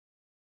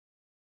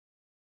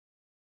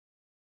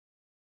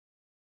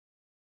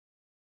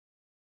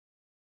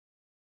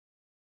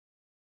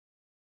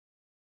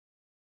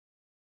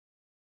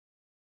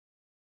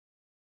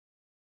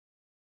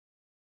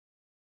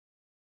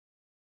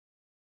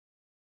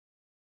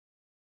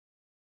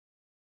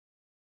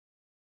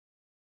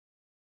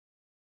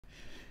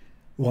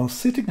While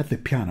sitting at the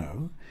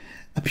piano,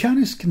 a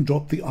pianist can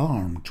drop the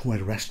arm to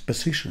a rest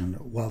position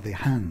while the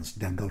hands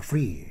dangle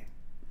free.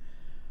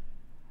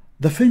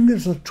 The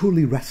fingers are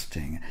truly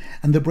resting,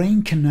 and the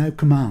brain can now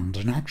command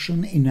an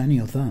action in any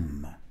of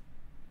them.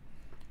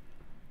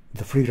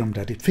 The freedom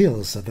that it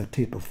feels at the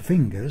tip of the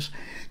fingers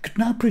could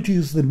now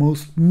produce the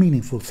most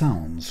meaningful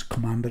sounds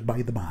commanded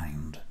by the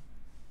mind.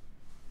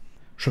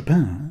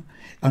 Chopin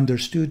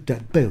understood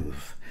that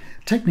both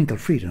technical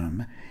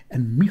freedom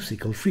and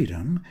musical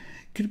freedom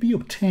could be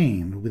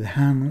obtained with the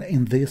hand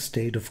in this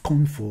state of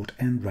comfort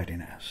and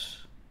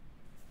readiness.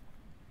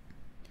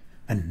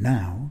 And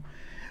now,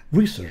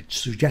 research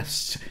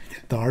suggests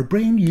that our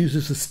brain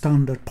uses a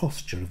standard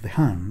posture of the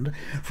hand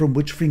from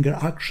which finger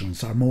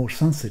actions are more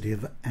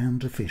sensitive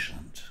and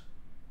efficient.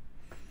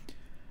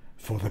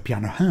 For the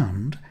piano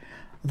hand,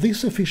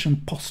 this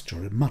efficient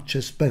posture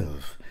matches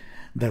both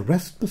the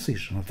rest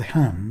position of the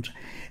hand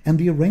and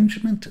the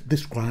arrangement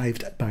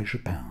described by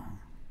Chopin.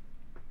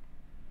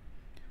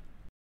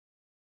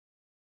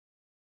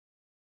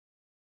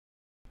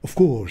 Of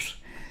course,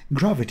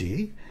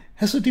 gravity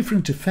has a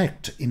different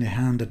effect in a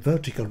hand at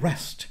vertical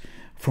rest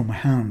from a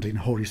hand in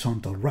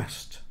horizontal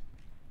rest.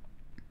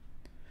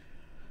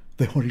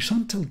 The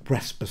horizontal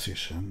rest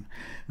position,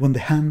 when the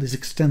hand is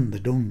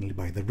extended only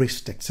by the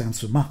wrist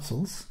extensor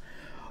muscles,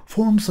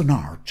 forms an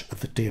arch at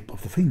the tip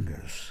of the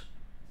fingers.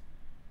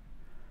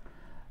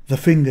 The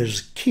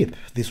fingers keep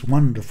this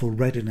wonderful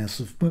readiness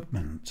of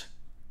movement.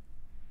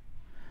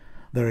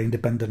 Their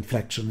independent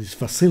flexion is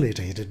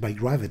facilitated by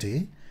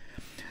gravity,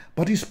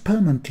 but is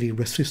permanently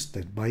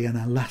resisted by an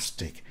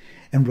elastic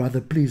and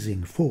rather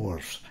pleasing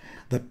force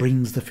that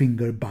brings the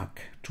finger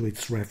back to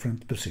its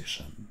referent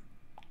position.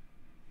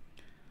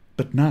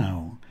 But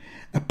now,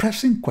 a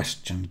pressing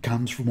question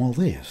comes from all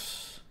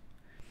this.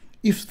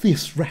 If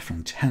this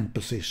referent hand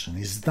position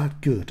is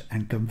that good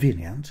and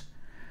convenient,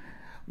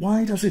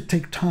 why does it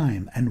take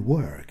time and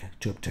work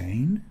to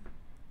obtain?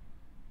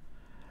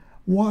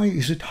 Why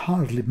is it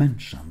hardly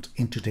mentioned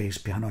in today's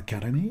piano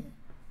academy?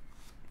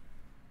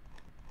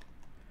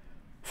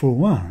 For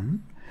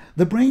one,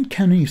 the brain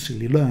can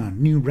easily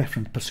learn new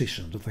referent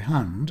positions of the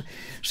hand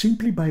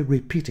simply by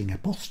repeating a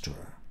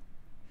posture.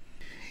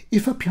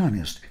 If a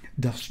pianist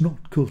does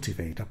not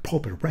cultivate a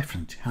proper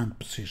referent hand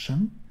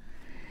position,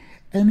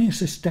 any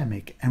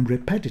systemic and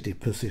repetitive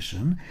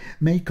position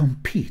may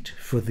compete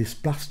for this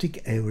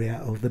plastic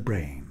area of the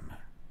brain.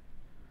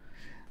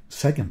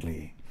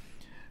 Secondly,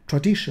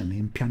 tradition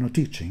in piano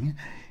teaching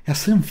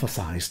has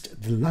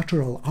emphasized the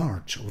lateral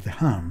arch of the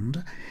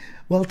hand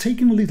while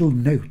taking little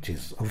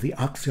notice of the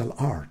axial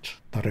arch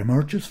that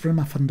emerges from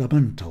a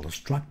fundamental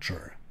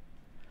structure,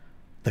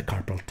 the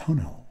carpal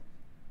tunnel.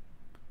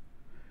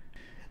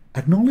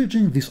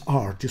 Acknowledging this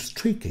arch is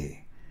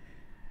tricky,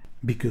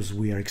 because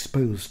we are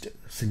exposed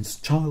since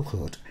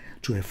childhood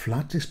to a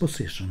flat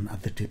disposition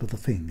at the tip of the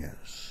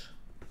fingers.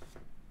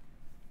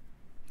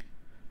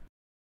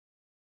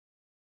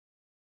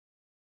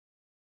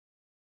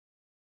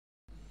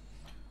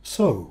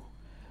 So,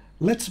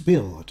 let's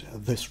build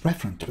this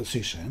referent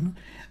position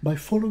by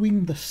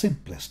following the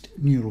simplest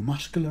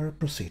neuromuscular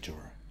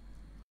procedure.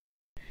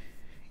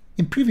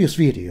 In previous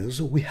videos,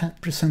 we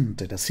had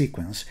presented a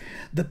sequence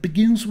that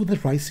begins with the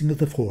rising of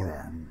the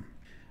forearm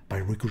by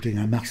recruiting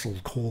a muscle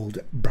called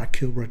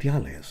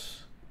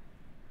brachioradialis,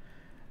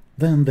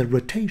 then the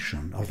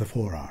rotation of the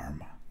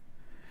forearm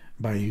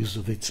by use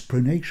of its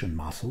pronation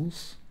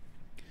muscles,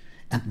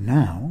 and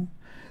now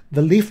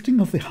the lifting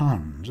of the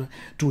hand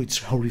to its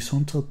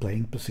horizontal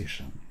playing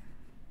position.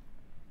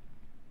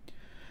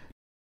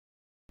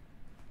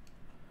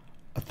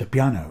 At the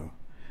piano,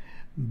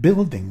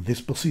 building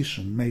this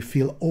position may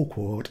feel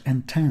awkward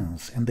and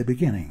tense in the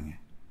beginning,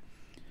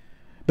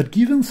 but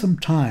given some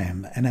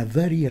time and a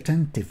very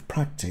attentive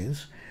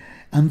practice,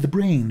 and the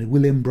brain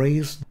will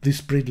embrace this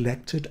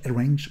predilected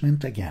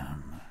arrangement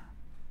again.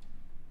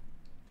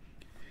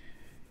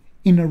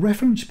 In a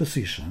reference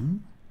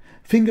position,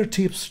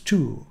 fingertips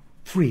 2,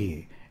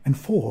 3, and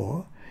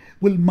 4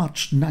 will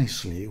match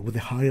nicely with the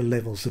higher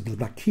levels of the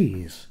black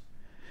keys,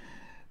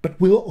 but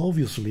will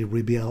obviously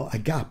reveal a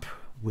gap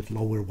with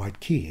lower white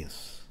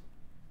keys.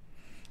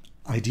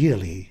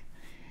 Ideally,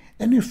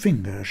 any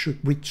finger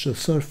should reach the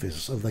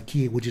surface of the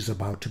key which is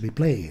about to be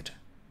played.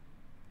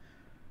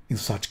 In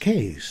such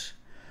case,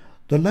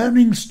 the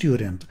learning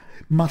student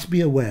must be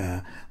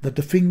aware that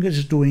the finger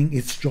is doing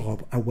its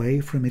job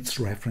away from its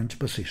referent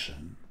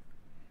position.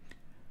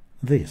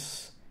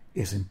 This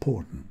is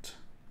important.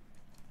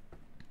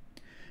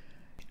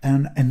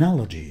 An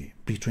analogy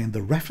between the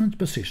referent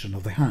position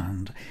of the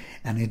hand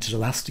and its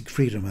elastic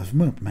freedom of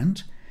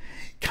movement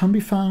can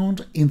be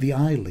found in the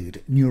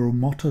eyelid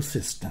neuromotor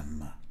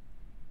system.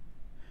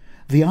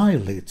 The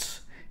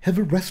eyelids have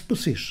a rest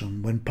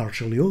position when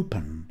partially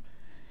open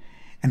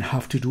and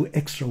have to do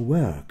extra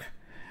work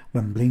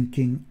when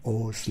blinking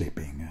or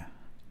sleeping.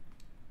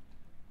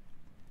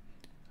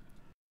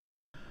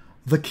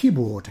 The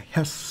keyboard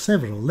has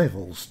several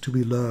levels to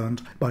be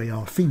learned by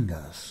our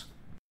fingers.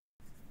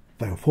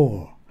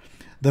 Therefore,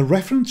 the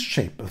reference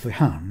shape of the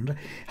hand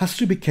has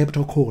to be kept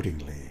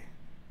accordingly.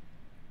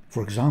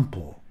 For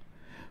example,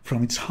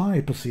 from its high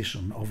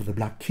position over the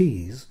black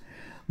keys,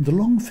 the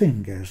long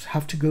fingers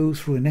have to go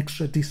through an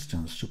extra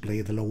distance to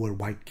play the lower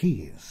white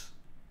keys.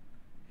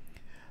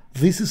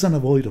 This is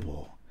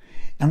unavoidable,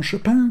 and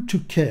Chopin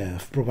took care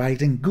of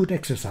providing good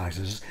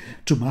exercises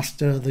to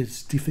master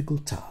this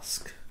difficult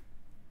task.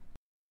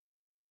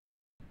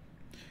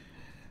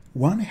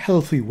 One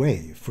healthy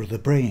way for the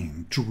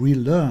brain to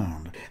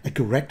relearn a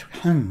correct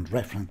hand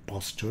referent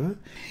posture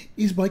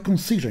is by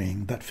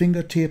considering that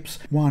fingertips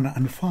 1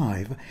 and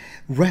 5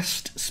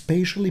 rest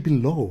spatially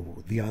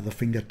below the other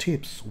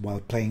fingertips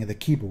while playing the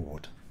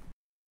keyboard.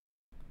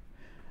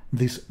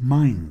 This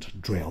mind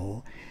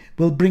drill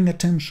will bring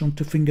attention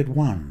to finger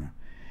 1,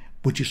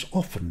 which is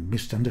often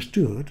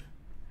misunderstood,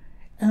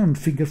 and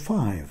finger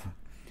 5,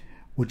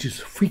 which is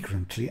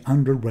frequently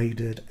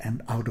underrated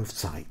and out of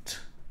sight.